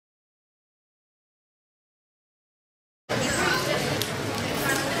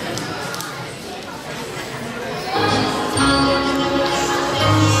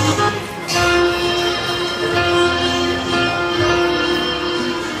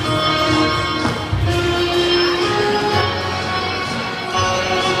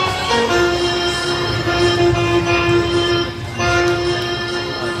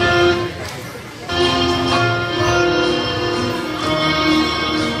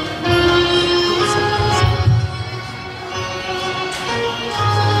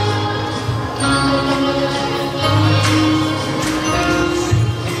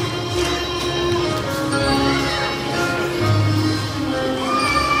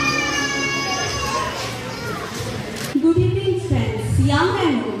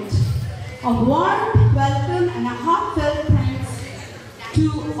A warm welcome and a heartfelt thanks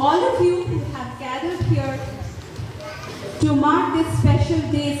to all of you who have gathered here to mark this special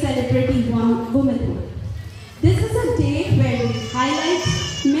day celebrating womanhood. This is a day where we highlight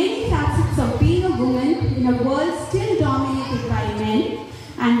many facets of being a woman in a world still dominated by men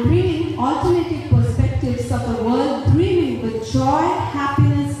and bringing alternative perspectives of a world brimming with joy,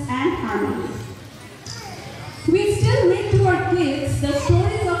 happiness, and harmony. We still read to our kids the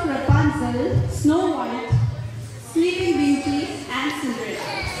stories of Rapunzel, Snow White, Sleeping Beauty, and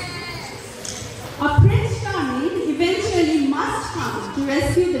Cinderella. A Prince Charming eventually must come to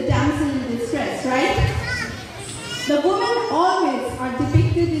rescue the damsel in distress, right? The women always are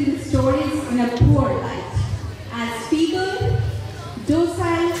depicted in the stories in a poor light, as feeble,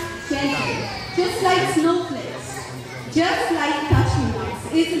 docile, gentle, just like snowflakes, just like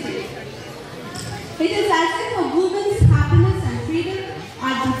touch-me-nots, isn't it? It is as if a woman's happiness and freedom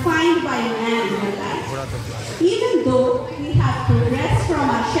are defined by a man in her life. Even though we have progressed from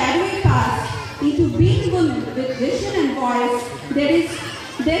our shadowy past into being women with vision and voice,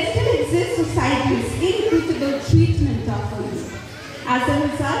 there still exists society's inequitable treatment of women. As a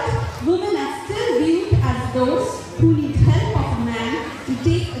result, women are still viewed as those who need help of a man to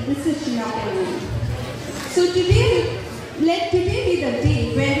take a decision of their own. So let today be the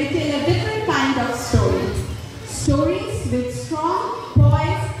day where we tell a different kind of story. Stories with strong,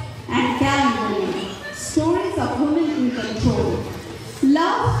 poised, and gallant women. Stories of women in control.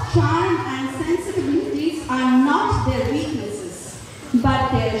 Love, charm, and sensibilities are not their weaknesses,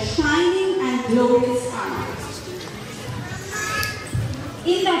 but their shining and glorious armor.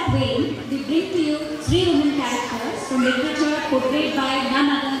 In that way, we bring to you three women characters from literature portrayed by none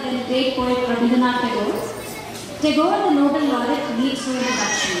other than the great poet Rabindranath Tagore. Tagore, the Nobel laureate, needs no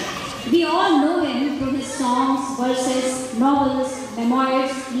introduction. We all know him through his songs, verses, novels,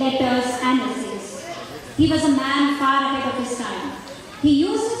 memoirs, letters, and essays. He was a man far ahead of his time. He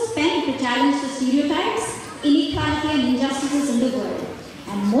used his pen to challenge the stereotypes, inequality, and injustices in the world.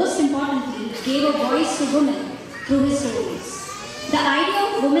 And most importantly, gave a voice to women through his stories. The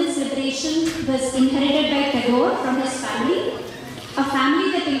idea of women's liberation was inherited by Tagore from his family, a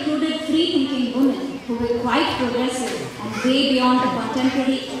family that included free-thinking women who were quite progressive and way beyond the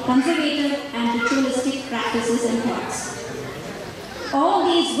contemporary conservative and ritualistic practices and thoughts. All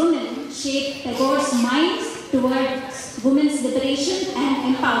these women shaped Tagore's mind towards women's liberation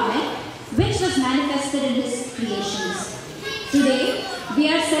and empowerment, which was manifested in his creations. Today,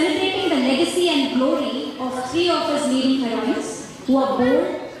 we are celebrating the legacy and glory of three of his leading heroines who are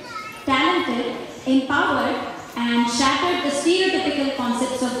bold, talented, empowered, and shattered the stereotypical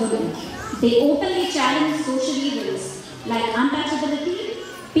concepts of women. They openly challenge social evils like untouchability,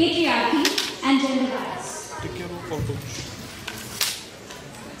 patriarchy, and gender bias.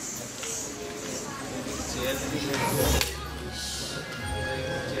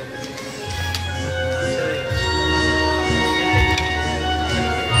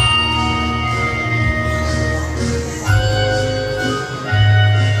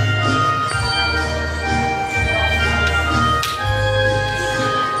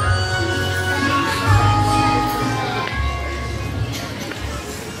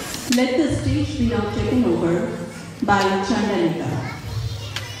 Let the stage be now taken over by Chandalika.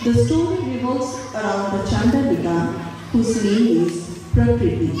 The story revolves around the Chandalika, whose name is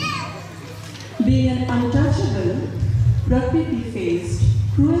Prakriti. Being an untouchable, Prakriti faced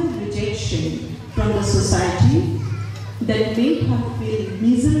cruel rejection from the society that made her feel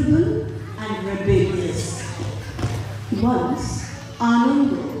miserable and rebellious. Once,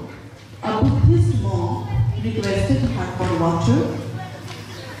 Anando, a Buddhist monk, requested her for water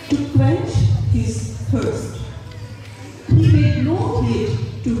to quench his thirst. He paid no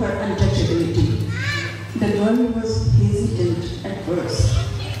heed to her untouchability. The girl was hesitant at first,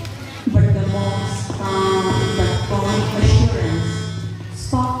 but the monk's calm but firm assurance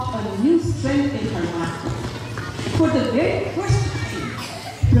sparked a new strength in her heart. For the very first time,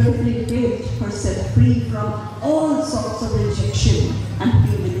 Prakriti felt herself free from all sorts of rejection and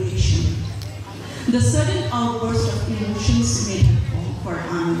humiliation. The sudden outburst of emotions made her fall for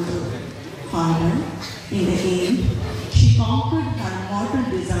Ananda. However, in the end, she conquered her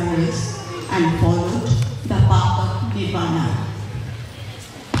mortal desires and followed the path of Nirvana.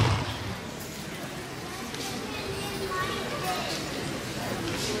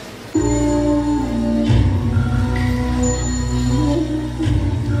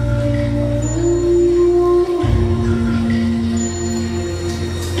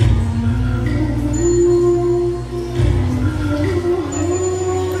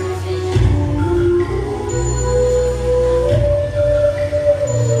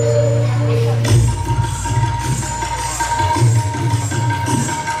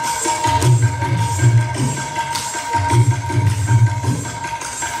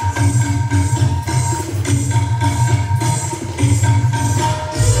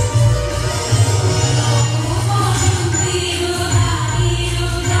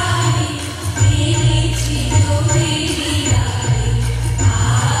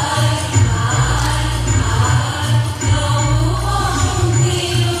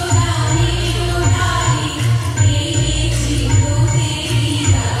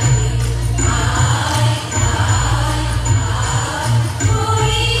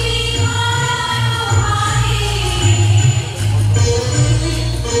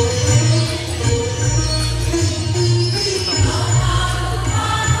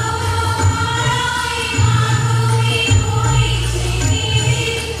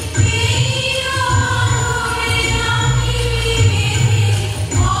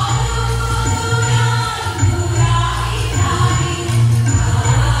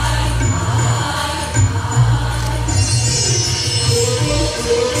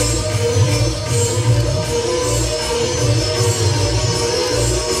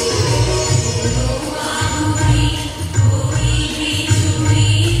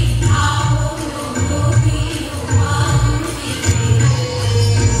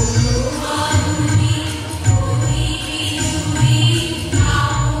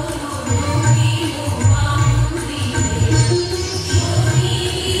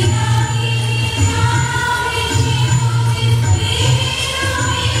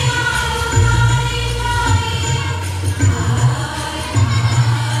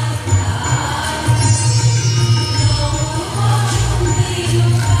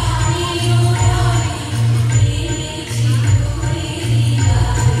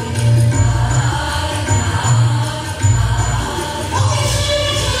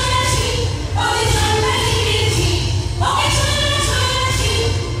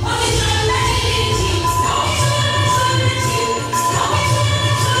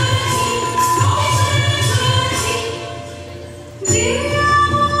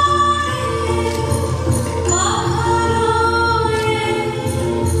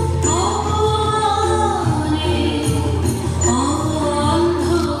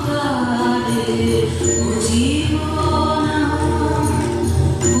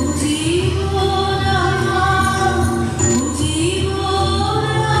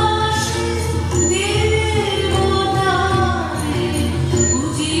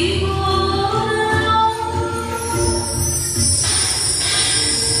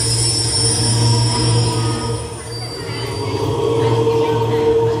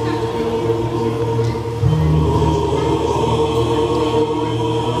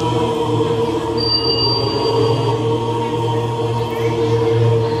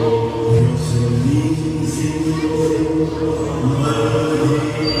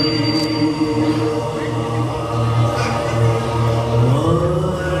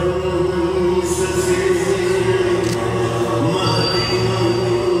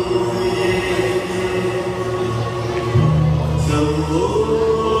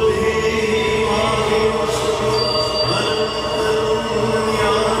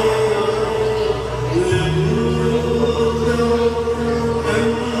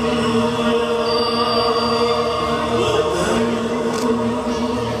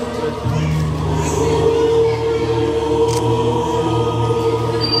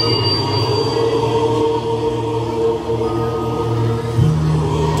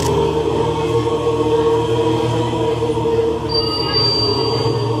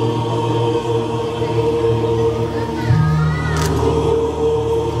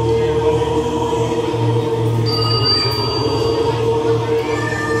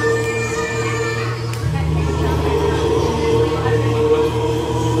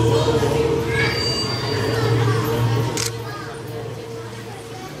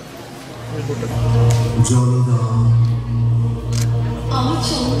 জলদা আমি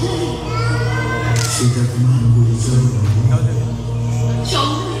চন্দ্রালী সেটা তোমার পরিচয়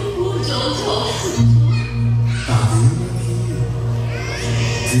চন্দ্রালীপুর জল তাদের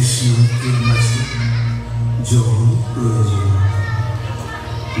তৃষ্ণার্থের মাঝে জল প্রয়োজন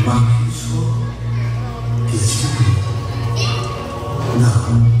বাকি সব কিছু না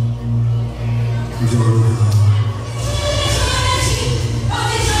জলদা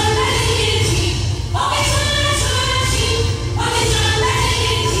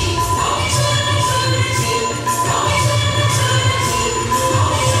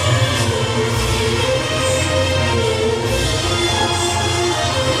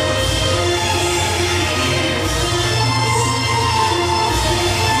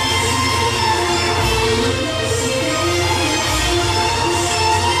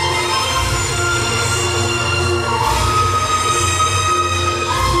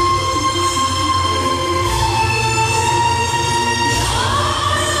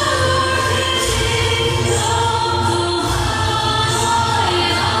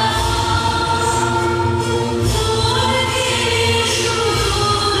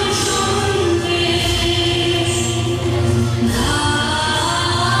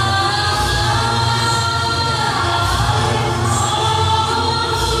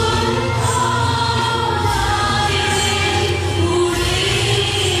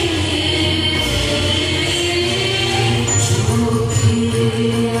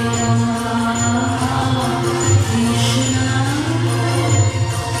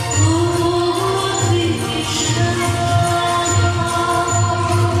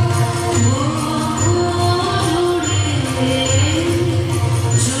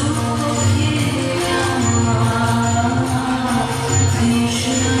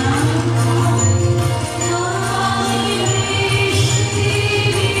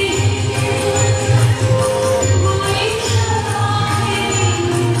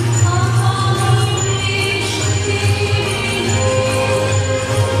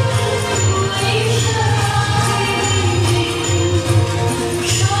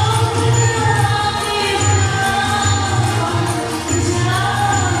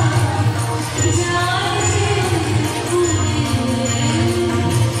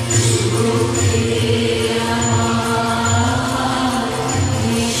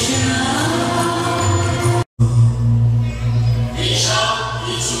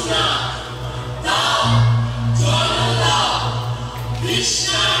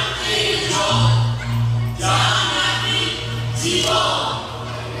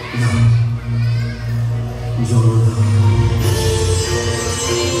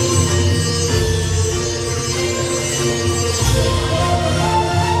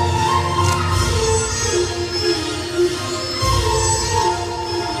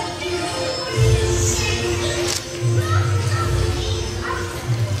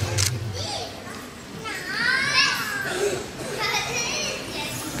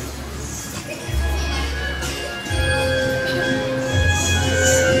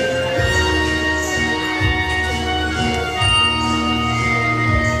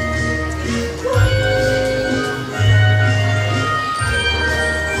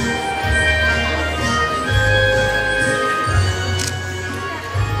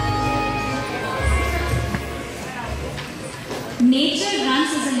Nature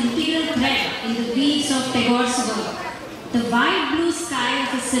runs as an integral thread in the weaves of Tagore's work. The wide blue sky of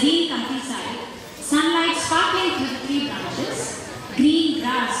a serene countryside, sunlight sparkling through the tree branches, green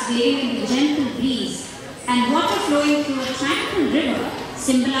grass waving in the gentle breeze, and water flowing through a tranquil river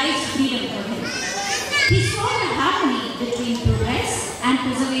symbolized freedom for him. He saw the harmony between progress and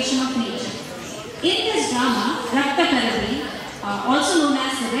preservation of nature. In this drama, Raktakarabi, also known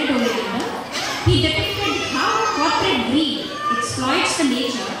as the Red Oleander, he depicted how corporate greed exploits the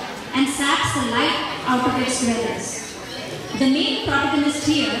nature and saps the life out of its dwellers. The main protagonist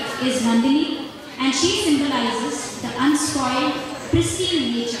here is Nandini, and she symbolizes the unspoiled, pristine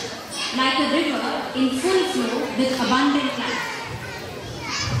nature, like a river in full flow with abundant life.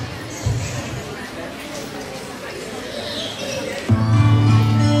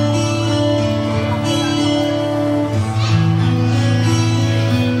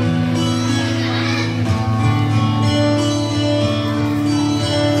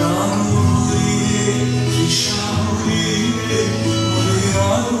 Krishna Hare Hare Hare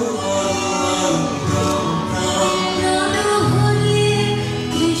Rama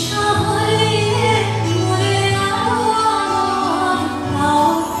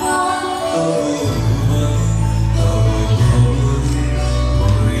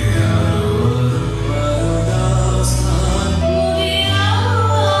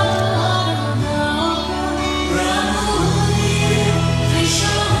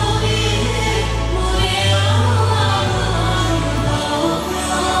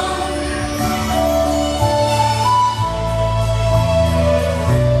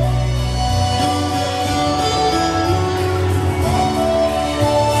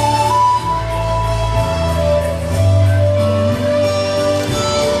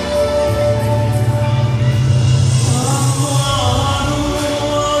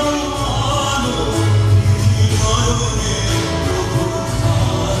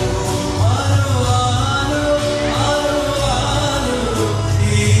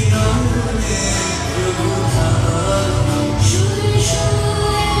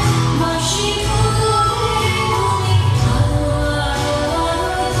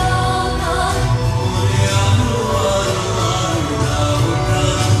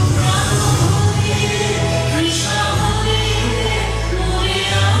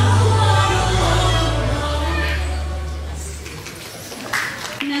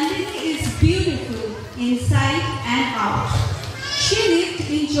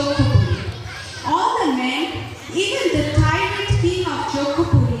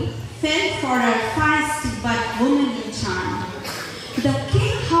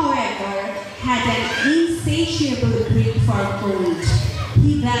or cold.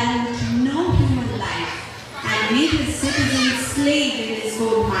 He valued no human life and made his citizens slave in his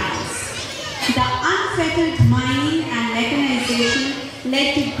gold mines. The unfettered mining and mechanization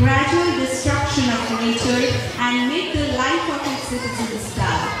led to gradual destruction of nature and made the life of its citizens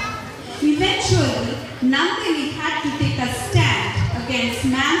dull. Eventually, Nandini had to take a stand against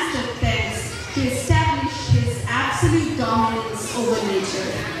man's attempts to establish his absolute dominance over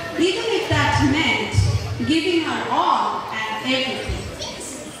nature, even if that meant giving her all and everything.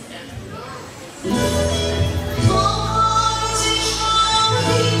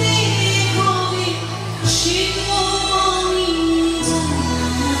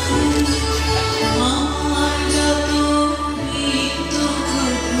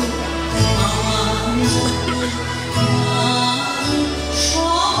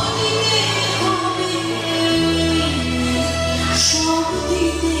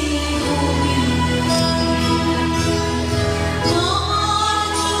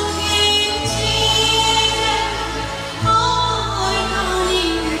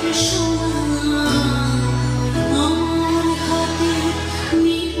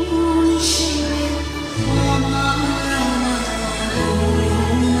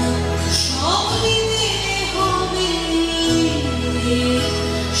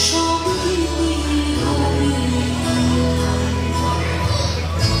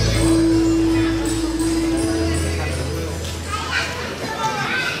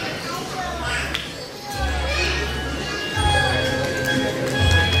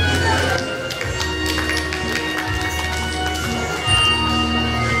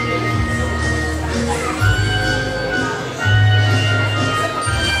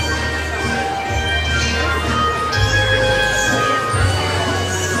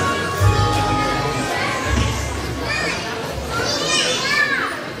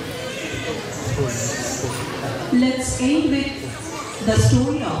 Let's end with the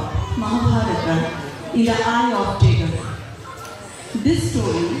story of Mahabharata in the eye of Tagore. This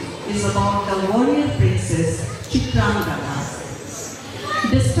story is about the warrior princess Chitrangada.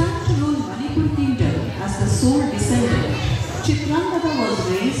 Destined to rule Manipur kingdom as the sole descendant, Chitrangada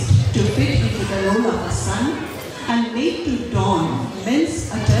was raised to fit into the role of a son and made to don men's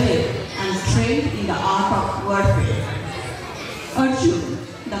attire and trained in the art of warfare. Arjun,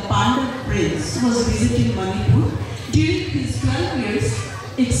 the Pandav prince, was visiting Manipur during his 12 years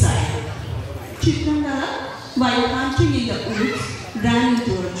exile. Chitrangada, while hunting in the woods, ran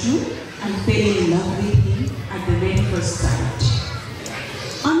into Arjun and fell in love with him at the very first sight.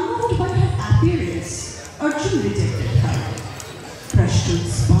 Unmoved by her appearance, Arjun rejected her. Crushed in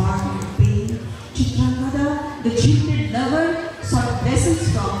scorn and pain, Chitrangada, the jilted lover, sought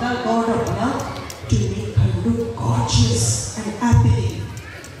blessings from the god of love to make her look gorgeous and appealing,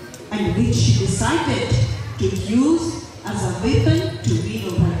 and which she decided to use as a weapon to win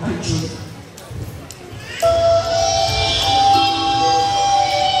over Arjun.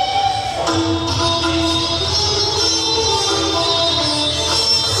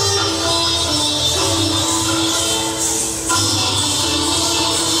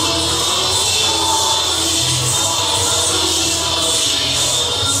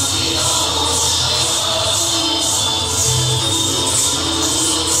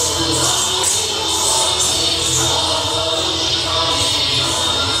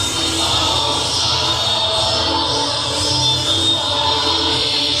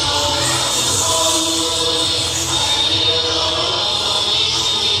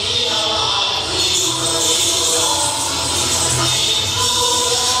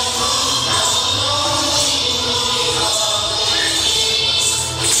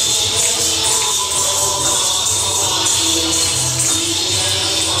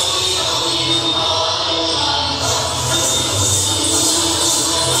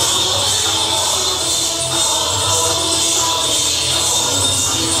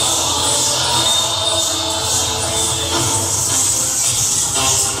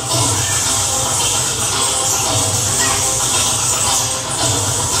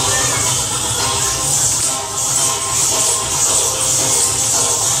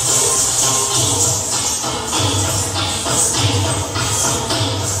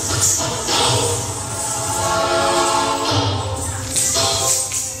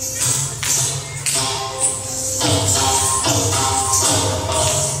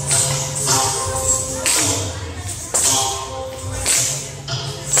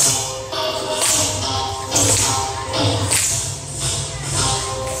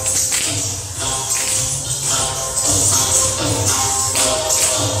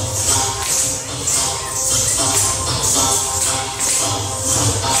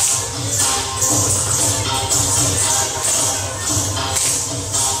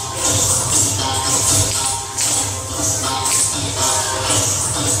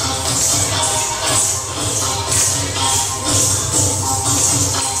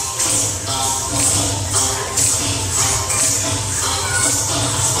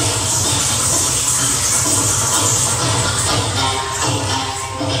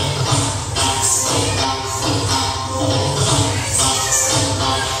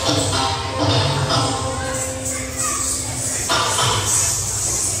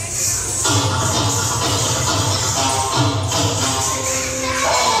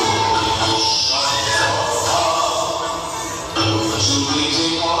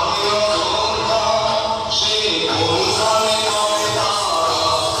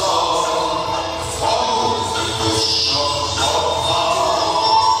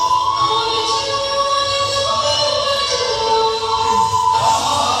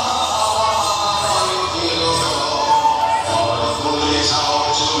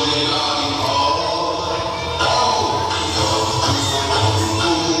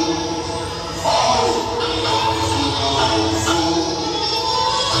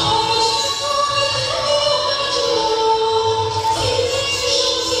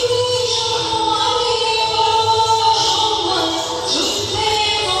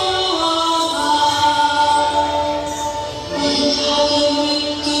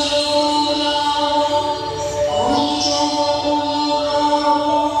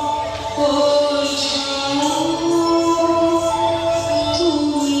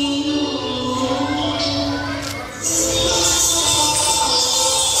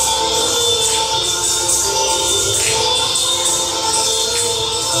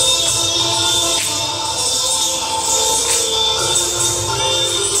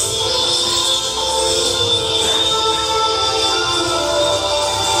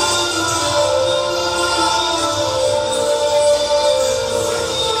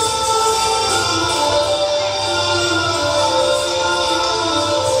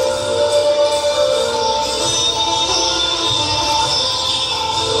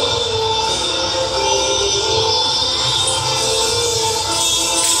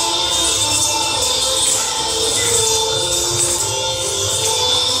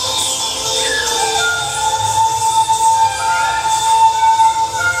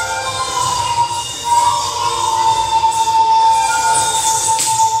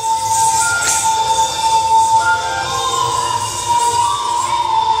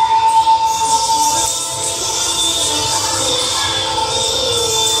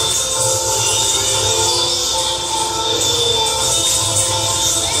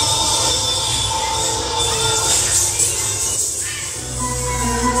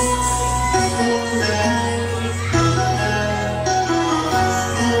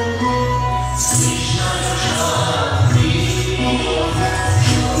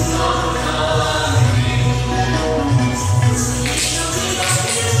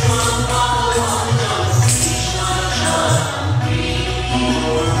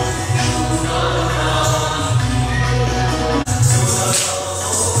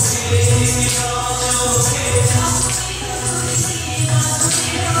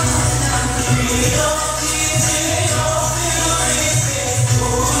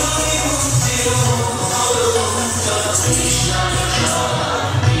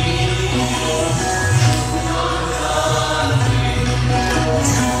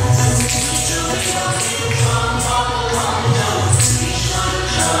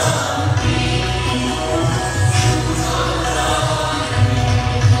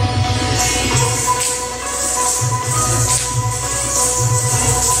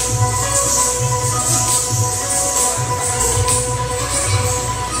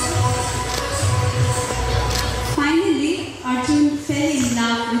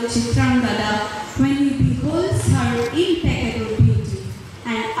 Chitrangada when he beholds her impeccable beauty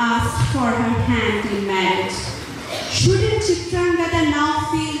and asks for her hand in marriage. Shouldn't Chitrangada now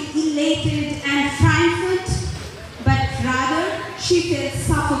feel elated and triumphant? But rather, she felt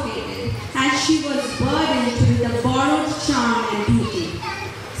suffocated as she was burdened with the borrowed charm and beauty.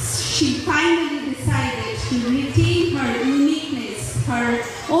 She finally decided to retain her uniqueness, her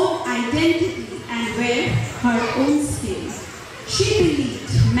own identity, and wear her own skin. She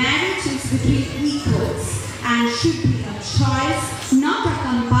believed marriage is between equals and should be a choice, not a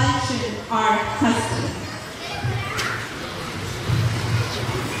compulsion or custom.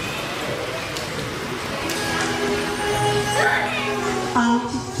 I'm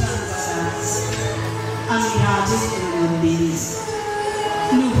Chitrangada. I'm Nandini.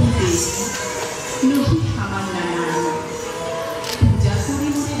 Nuhu Devi, Nuhu Hamanana. Puja kori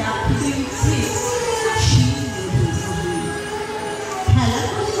mone rakhite utre, she Nuhu Nuhu. Khela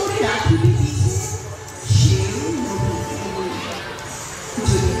kori mone rakhite piche, she Nuhu Nuhu.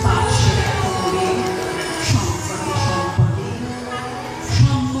 Jodi paashe rakho mone, sampade sampade,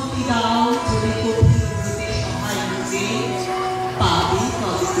 sammati dao jodi kothir hote sahay hote, pabe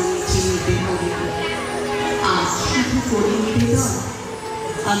tobe tumi চিনতে হবে। আজ শুধু করি নিবেদন,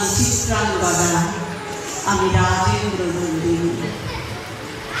 আমি চিত্রাঙ্গদা, আমি Rajendra Nandini.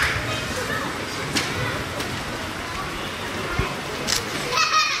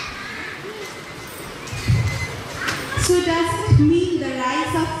 So does it mean the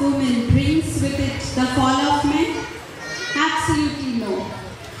rise of women brings with it the fall of men? Absolutely no.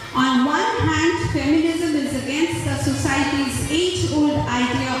 On one hand, feminism is against the society's age-old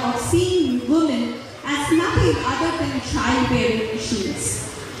idea of seeing women as nothing other than childbearing machines.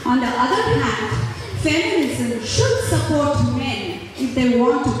 On the other hand, feminism should support men if they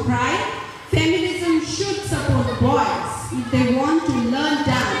want to cry. Feminism should support boys if they want to learn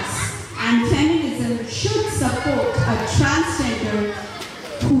dance. And feminism should support a transgender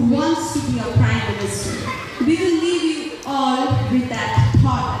who wants to be a prime minister. We will leave you all with that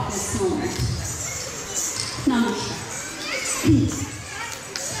thought at this moment. Namaskar.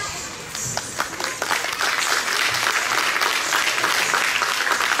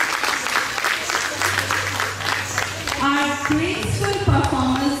 Our graceful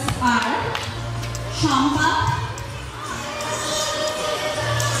performers are Shampa,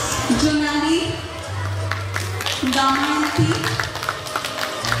 Jonali, Damayanti,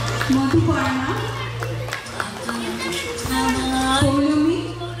 Madhuparna, Polumi,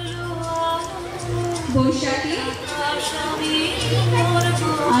 Boshaki,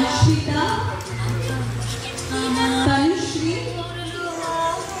 Ashita, Tanushri,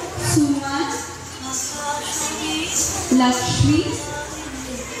 Suman, Lakshmi,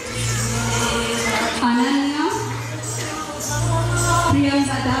 Ananya,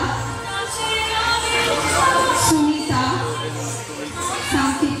 Priyambada, Sunita,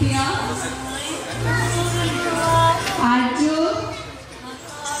 Sankipya, Arjo,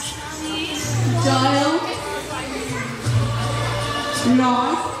 Joyo,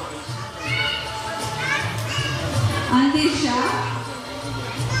 Rod, Andesha,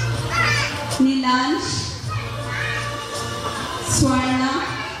 Nilansh, Swarna,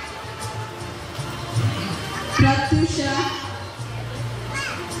 Pratyusha,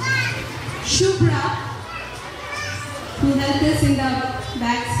 Shubhra, who helped us in the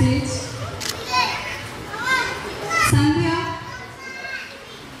backstage, Sandhya,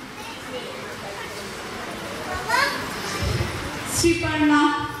 Sriparna,